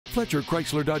Fletcher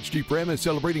Chrysler Dodge Jeep Ram is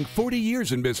celebrating 40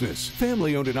 years in business.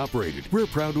 Family owned and operated, we're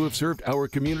proud to have served our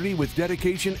community with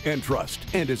dedication and trust.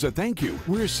 And as a thank you,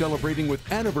 we're celebrating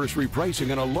with anniversary pricing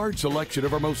on a large selection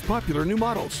of our most popular new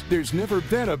models. There's never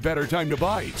been a better time to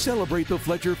buy. Celebrate the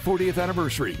Fletcher 40th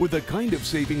anniversary with the kind of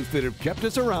savings that have kept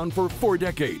us around for 4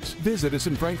 decades. Visit us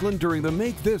in Franklin during the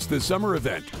Make This the Summer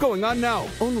event, going on now,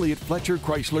 only at Fletcher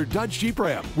Chrysler Dodge Jeep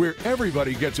Ram, where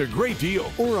everybody gets a great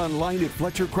deal, or online at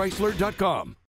FletcherChrysler.com.